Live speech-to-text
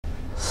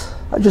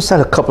I just had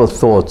a couple of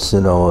thoughts,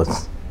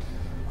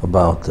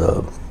 about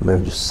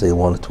maybe just say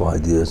one or two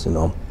ideas,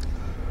 about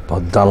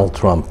Donald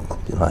Trump.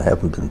 I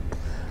haven't been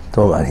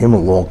talking about him a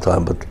long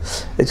time, but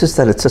it's just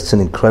that it's such an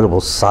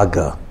incredible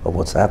saga of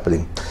what's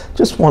happening.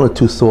 Just one or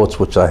two thoughts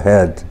which I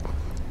had,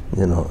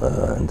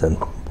 and then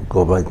we'll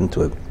go right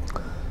into it.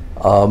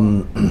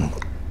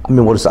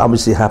 What is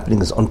obviously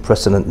happening is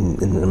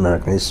unprecedented in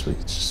American history.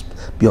 It's just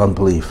beyond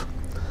belief.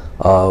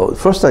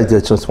 First idea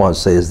I just want to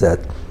say is that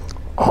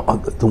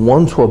the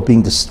ones who are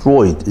being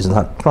destroyed is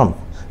not Trump,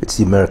 it's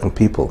the American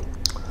people,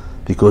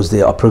 because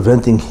they are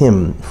preventing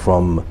him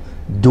from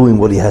doing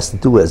what he has to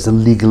do as a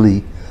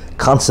legally,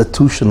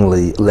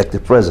 constitutionally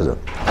elected president.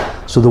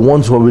 So the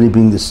ones who are really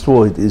being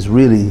destroyed is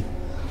really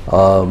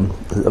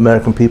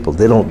American people.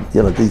 They don't,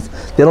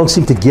 they don't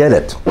seem to get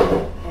it.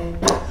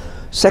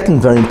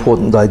 Second very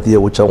important idea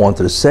which I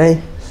wanted to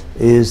say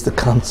is the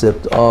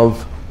concept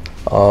of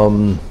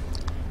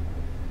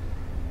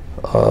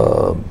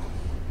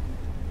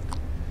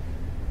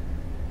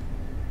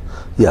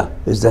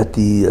is that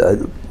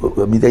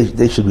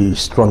they should be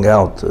strung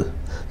out.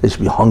 They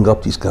should be hung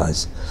up, these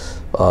guys.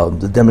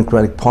 The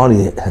Democratic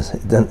Party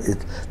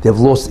they've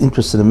lost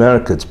interest in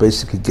America. It's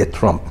basically get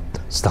Trump,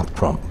 stop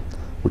Trump,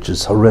 which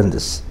is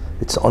horrendous.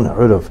 It's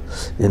unheard of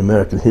in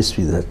American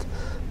history that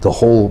the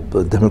whole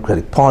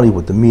Democratic Party,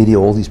 with the media,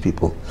 all these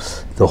people,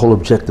 the whole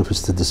objective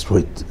is to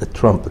destroy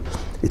Trump.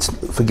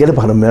 Forget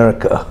about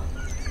America.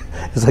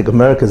 It's like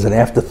America is an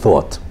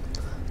afterthought.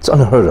 It's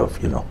unheard of,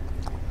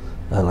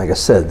 And like I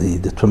said,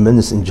 the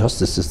tremendous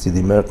injustices to the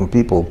American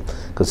people,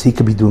 because he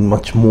could be doing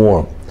much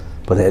more.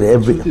 But at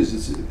every... The truth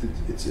is,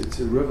 it's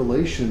a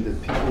revelation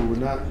that people were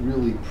not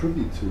really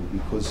privy to,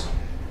 because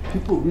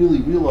people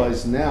really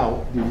realize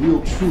now the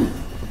real truth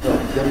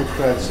about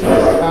Democrats and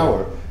their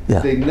power. Yeah.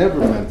 They never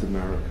meant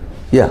America.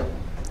 Yeah.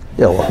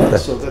 Well,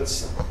 so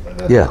that's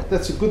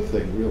a good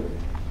thing, really.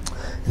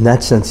 In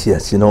that sense,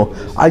 yes.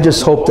 I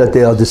just hope that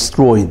they are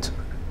destroyed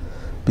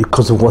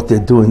because of what they're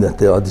doing, that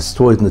they are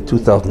destroyed in the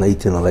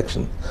 2018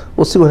 election.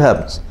 We'll see what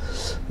happens.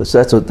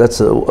 So that's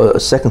a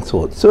second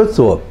thought. Third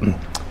thought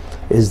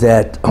is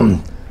that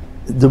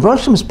the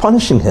Russian is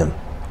punishing him.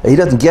 He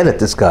doesn't get it,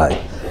 this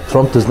guy.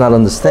 Trump does not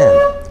understand,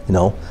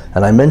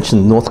 And I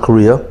mentioned North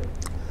Korea,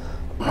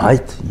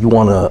 right? You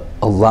want to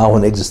allow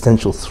an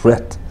existential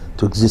threat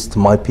to exist to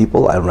my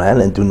people,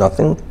 Iran, and do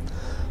nothing?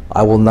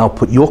 I will now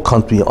put your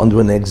country under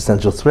an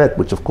existential threat,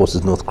 which of course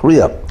is North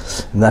Korea.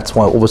 And that's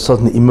why all of a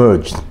sudden it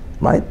emerged,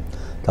 right?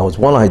 That was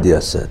one idea I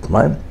said,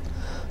 right?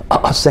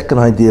 A second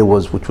idea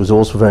which was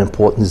also very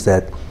important, is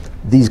that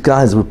these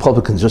guys, the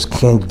Republicans, just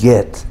can't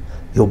get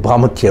the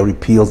Obamacare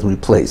repealed and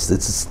replaced.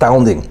 It's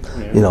astounding,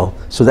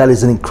 So that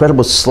is an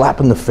incredible slap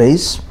in the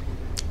face,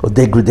 or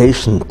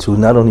degradation to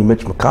not only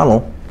Mitch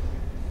McConnell,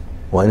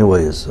 who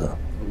anyway is a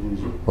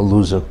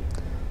loser.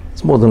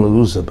 It's more than a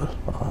loser, but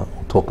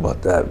we'll talk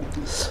about that.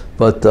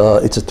 But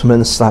it's a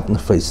tremendous slap in the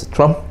face of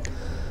Trump.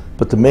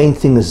 But the main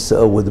thing is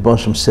where the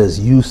Bunsham says,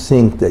 you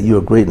think that you're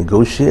a great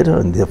negotiator,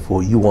 and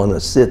therefore you want to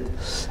sit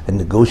and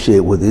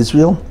negotiate with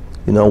Israel,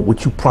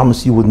 which you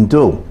promised you wouldn't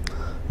do.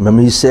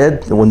 Remember, he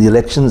said that when the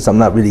elections, I'm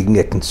not really going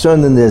to get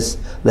concerned in this,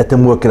 let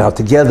them work it out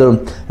together.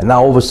 And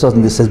now all of a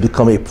sudden this has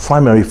become a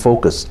primary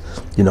focus,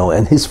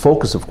 and his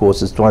focus, of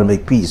course, is trying to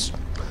make peace,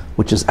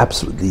 which is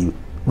absolutely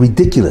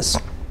ridiculous.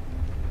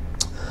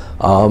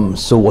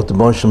 So what the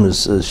Bunsham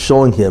is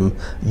showing him,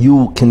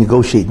 you can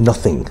negotiate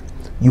nothing.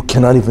 You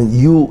cannot even,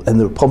 you and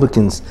the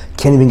Republicans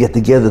can't even get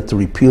together to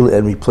repeal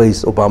and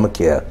replace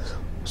Obamacare.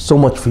 So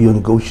much for your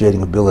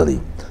negotiating ability,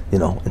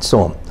 and so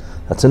on.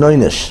 That's an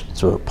einish,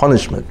 it's a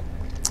punishment.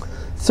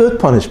 Third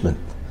punishment,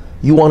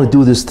 you want to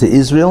do this to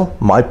Israel,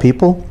 my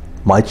people,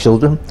 my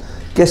children.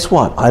 Guess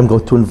what? I'm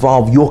going to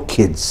involve your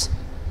kids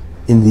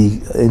in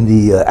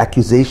the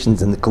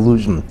accusations and the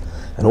collusion.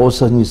 And all of a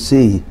sudden you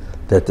see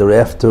that they're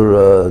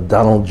after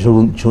Donald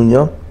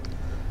Jr.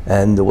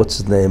 and what's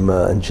his name,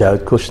 and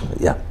Jared Kushner,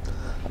 yeah.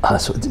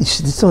 So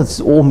it's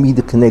all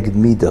Mida connected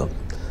Mida.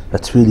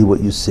 That's really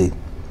what you see.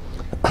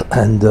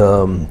 And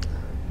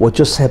what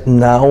just happened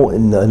now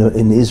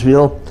in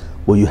Israel,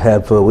 where you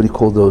have, what do you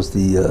call those,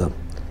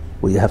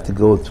 where you have to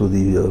go through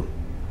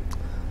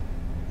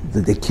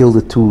they killed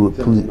the two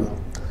police.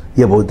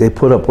 Yeah, but they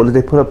put up, what did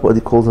they put up? What do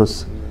you call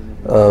those?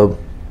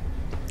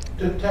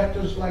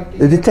 Detectives like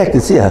the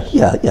detectives, yeah.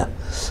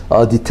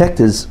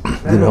 Detectives,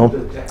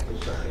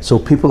 So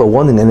people are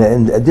wondering,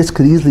 and this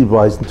could easily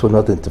rise into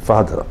another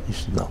intifada, you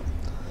should know.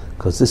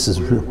 Because this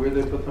is real. Where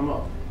they put them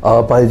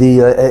up? By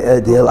the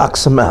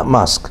Al-Aqsa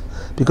Mosque.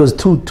 Because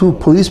two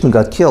policemen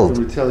got killed.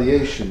 The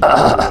retaliation.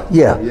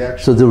 Yeah.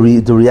 So the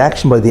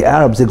reaction by the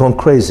Arabs, they're going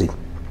crazy.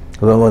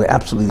 They're going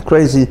absolutely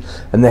crazy,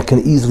 and that can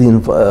easily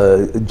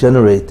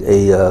generate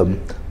an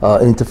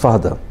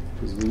intifada.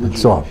 Because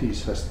religion and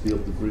peace has to be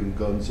able to bring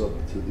guns up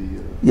to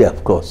the... Yeah,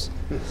 of course.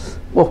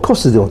 Well, of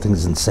course they don't think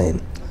it's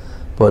insane.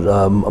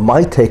 But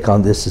my take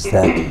on this is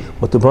that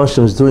what the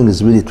Bunsham is doing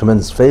is really a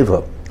tremendous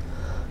favor.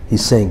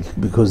 He's saying,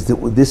 because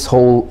this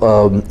whole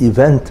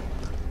event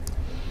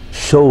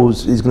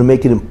shows, is going to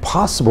make it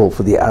impossible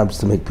for the Arabs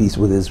to make peace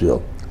with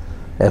Israel.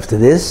 After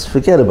this,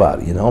 forget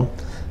about it,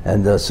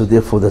 And so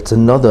therefore that's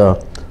another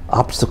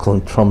obstacle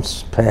in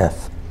Trump's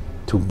path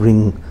to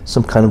bring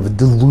some kind of a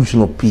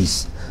delusional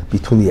peace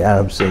between the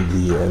Arabs and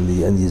the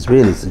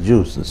Israelis, the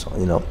Jews, and so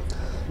on,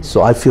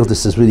 So I feel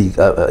this is really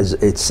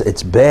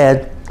it's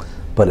bad,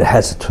 but it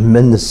has a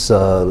tremendous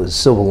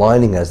silver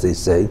lining, as they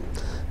say,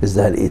 is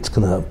that it's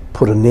going to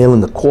put a nail in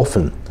the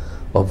coffin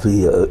of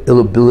the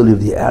ability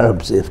of the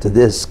Arabs after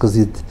this, because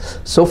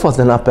so far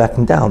they're not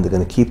backing down. They're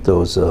going to keep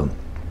those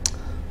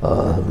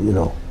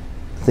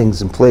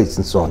things in place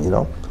and so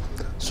on.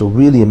 So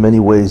really, in many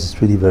ways,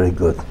 it's really very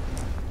good.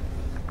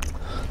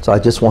 So I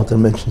just wanted to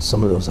mention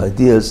some of those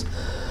ideas.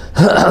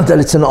 That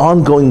it's an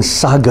ongoing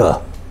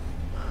saga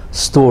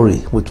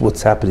story with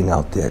what's happening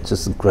out there. It's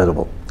just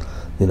incredible,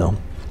 So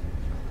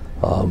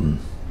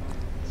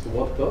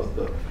what does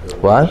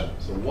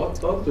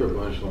the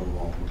original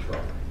want from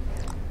Trump?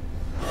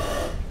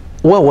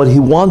 Well, what he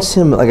wants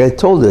him, like I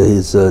told you,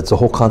 is it's a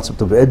whole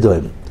concept of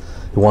Edom.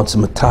 He wants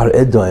him to tar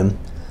Edom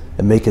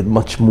and make it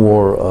much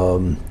more,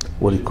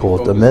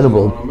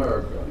 amenable. On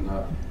America,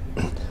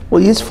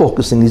 Well, he is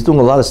focusing. He's doing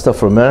a lot of stuff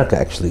for America,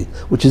 actually,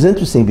 which is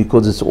interesting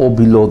because it's all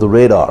below the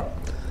radar.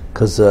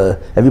 Because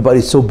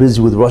everybody's so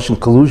busy with Russian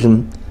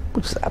collusion,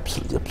 which is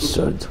absolutely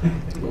absurd.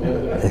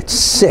 It's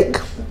sick,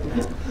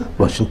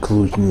 Russian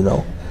collusion,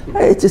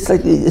 It's just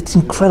like, it's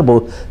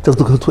incredible to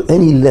go to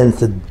any length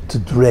to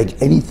drag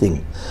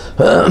anything.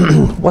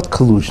 What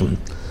collusion?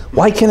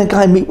 Why can't a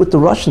guy meet with the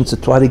Russians to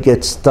try to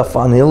get stuff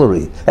on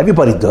Hillary?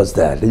 Everybody does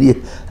that.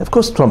 Of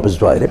course Trump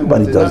is right.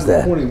 Everybody does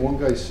that. One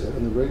guy said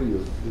on the radio,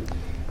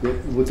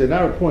 what they're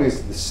not reporting is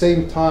at the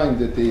same time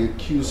that they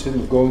accuse him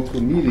of going to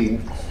a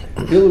meeting,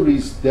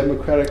 Hillary's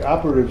Democratic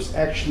operatives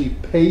actually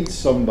paid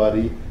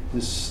somebody,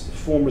 this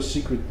former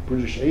secret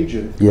British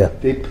agent,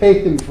 they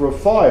paid him for a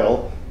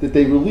file that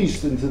they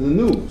released into the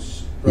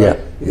news, right?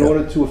 In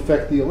order to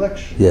affect the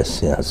election.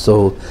 Yes, yeah.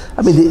 So,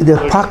 I mean, the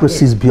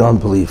hypocrisy is beyond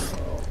belief.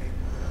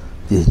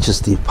 The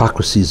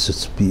hypocrisy is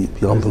just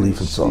beyond belief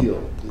and so on.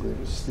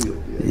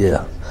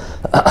 Yeah.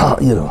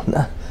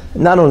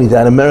 Not only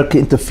that, America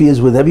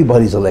interferes with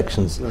everybody's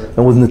elections.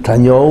 And with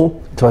Netanyahu,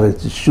 try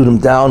to shoot him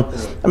down.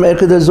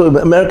 America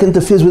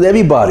interferes with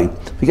everybody.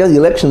 Forget the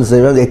elections,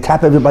 they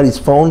tap everybody's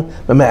phone.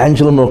 Remember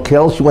Angela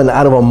Merkel? She went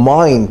out of her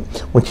mind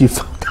when she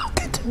found out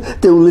that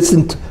they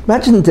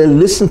imagine they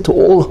listened to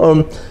all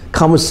her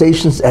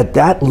conversations at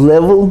that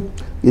level,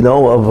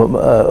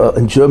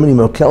 in Germany,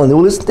 Merkel, and they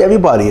will listen to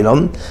everybody,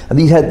 And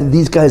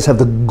these guys have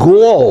the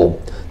gall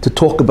to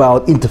talk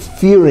about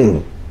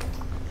interfering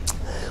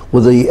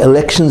with the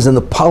elections and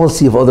the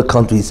policy of other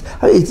countries.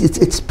 I mean,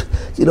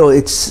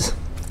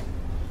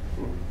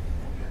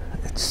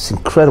 it's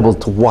incredible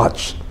to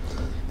watch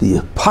the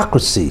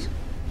hypocrisy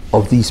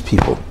of these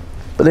people.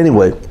 But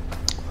anyway,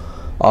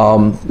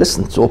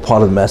 listen, it's all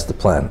part of the master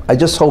plan. I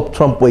just hope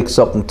Trump wakes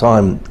up in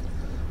time.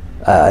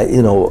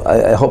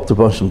 I hope the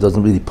Russian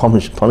doesn't really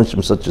punish him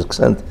to such an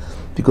extent,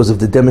 because if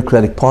the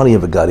Democratic Party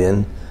ever got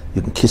in,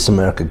 you can kiss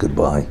America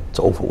goodbye. It's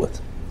over with.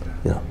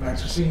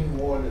 Maxine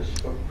Ward is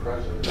for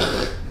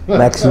president.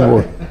 Maxine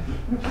Ward.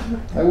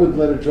 I wouldn't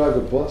let her drive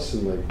a bus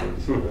in like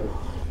this.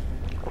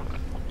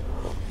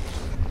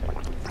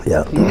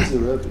 Yeah. He's the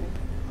Rebbe.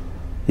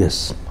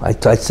 Yes, I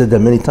said that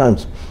many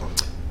times.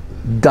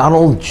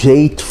 Donald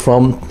J.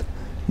 Trump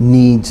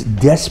needs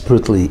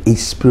desperately a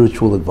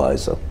spiritual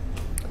advisor.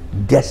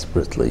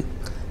 Desperately.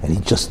 And he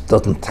just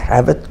doesn't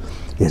have it.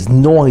 He has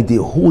no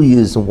idea who he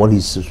is and what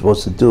he's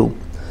supposed to do.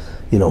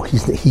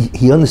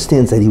 He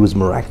understands that he was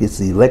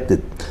miraculously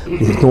elected.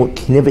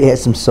 He never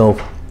asked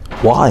himself,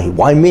 why?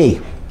 Why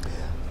me?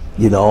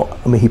 He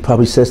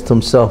probably says to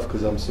himself,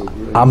 because I'm so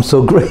great. I'm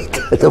so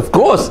great. Of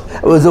course,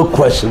 there was no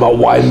question about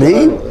why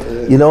me.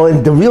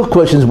 And the real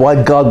question is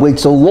why God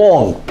waits so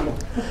long.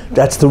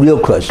 That's the real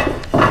question.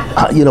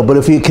 But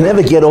if he can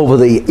ever get over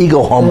the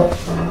ego hump,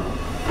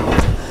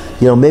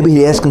 maybe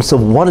he asks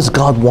himself, what does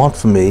God want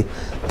from me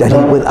that he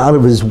went out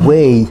of his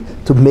way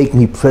to make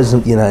me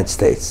president of the United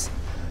States?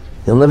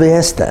 He'll never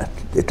ask that.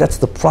 That's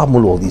the problem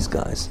with all these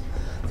guys.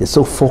 They're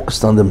so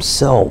focused on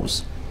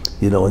themselves,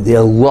 and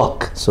their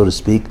luck, so to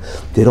speak.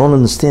 They don't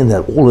understand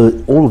that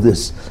all of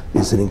this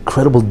is an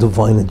incredible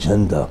divine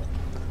agenda.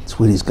 It's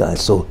with these guys.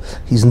 So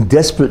he's in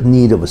desperate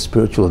need of a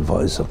spiritual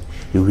advisor.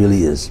 He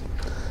really is.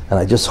 And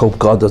I just hope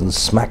God doesn't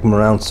smack him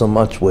around so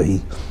much where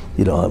he,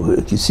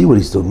 you see what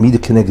he's doing. Meter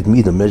connected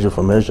meter, measure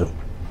for measure.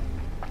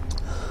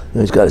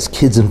 He's got his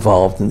kids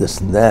involved in this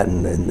and that,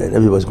 and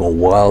everybody's going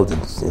wild,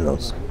 and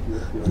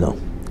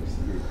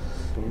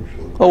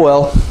Oh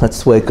well,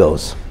 that's the way it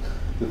goes.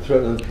 The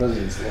threat on the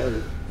president's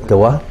life. The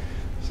what?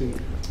 See,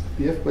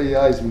 the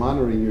FBI is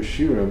monitoring your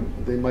shirim.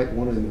 They might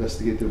want to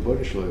investigate their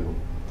Buddish label.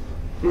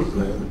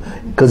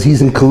 Because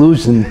he's in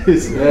collusion.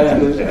 He's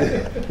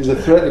a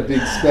threat of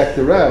being smacked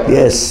around.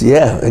 Yes,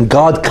 yeah. And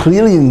God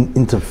clearly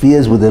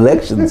interferes with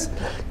elections.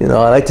 I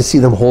like to see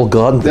them hold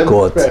God into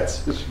court.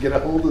 Democrats should get a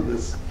hold of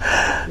this.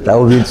 That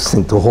would be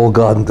interesting, to hold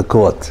God into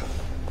court.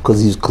 Because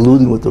he's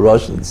colluding with the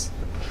Russians.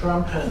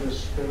 Trump has a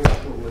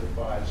spiritual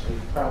advisor.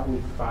 He'd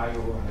probably fire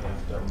him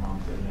after a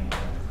month and a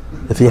half.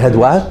 If he had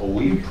what? A You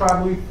week.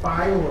 probably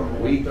fire him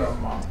after a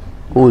month.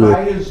 Who the-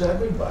 Fires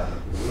everybody.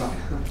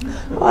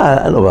 Well,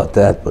 I don't know about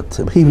that, but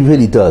he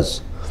really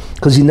does.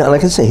 Because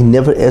like I say, he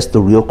never asked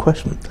the real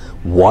question.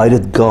 Why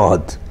did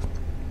God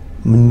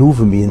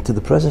maneuver me into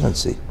the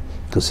presidency?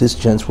 Because his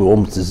chance were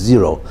almost to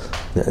zero,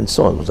 and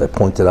so on, as I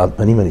pointed out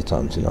many, many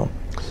times,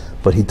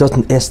 But he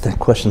doesn't ask that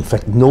question. In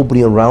fact,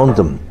 nobody around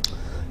him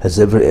has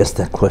ever asked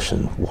that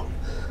question.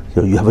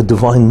 You have a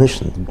divine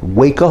mission.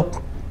 Wake up.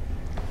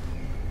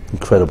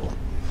 Incredible.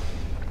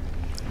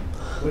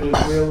 Would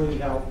it really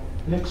help?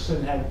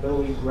 Nixon had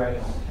Billy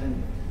Graham,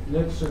 and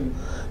Nixon,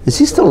 Is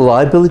he still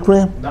alive, Billy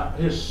Graham?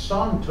 his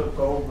son took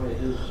over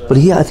his. But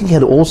I think he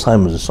had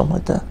Alzheimer's or something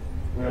like that.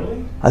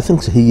 Really? I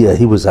think so.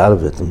 He was out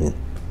of it. I mean,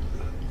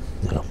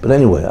 But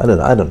anyway, I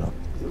don't know.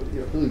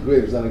 Yeah, Billy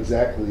Graham is not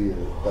exactly a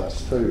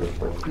Bastyr,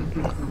 but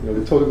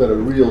we're talking about a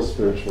real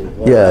spiritual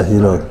advisor. Yeah,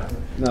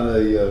 Not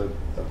a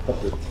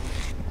puppet.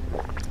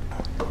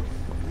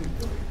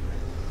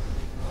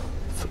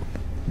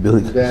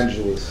 Billy.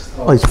 Evangelist.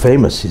 Oh, he's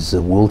famous. He's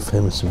a world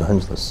famous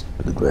evangelist,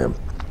 Billy Graham.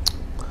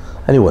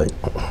 Anyway,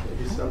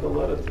 He sent a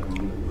letter to him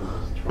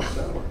in Trump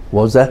Tower.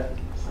 what was that?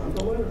 Send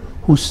a letter.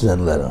 Who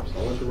sent a letter?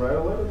 Someone should write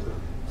a letter to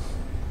him.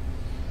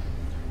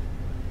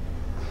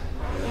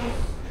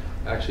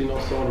 Actually, no,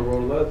 someone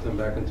wrote a letter to him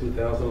back in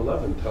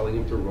 2011 telling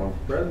him to run for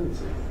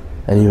presidency.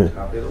 And he,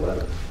 Copy of the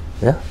letter.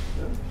 yeah,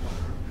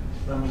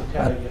 Let me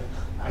tell you,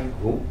 I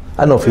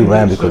don't know if he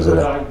ran because of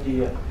that. It's a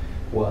good idea.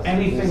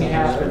 Anything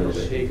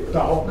happens, the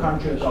whole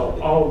country go,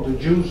 oh, the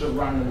Jews are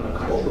running the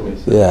country.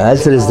 Yeah,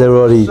 as it is, they're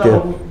already there.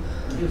 So,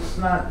 it's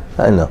not,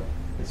 I know.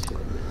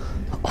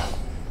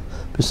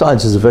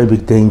 Besides, there's a very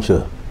big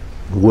danger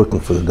working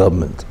for the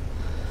government.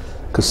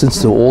 Because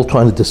since they're all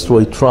trying to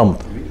destroy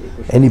Trump,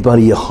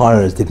 anybody you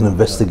hire, they can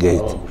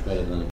investigate.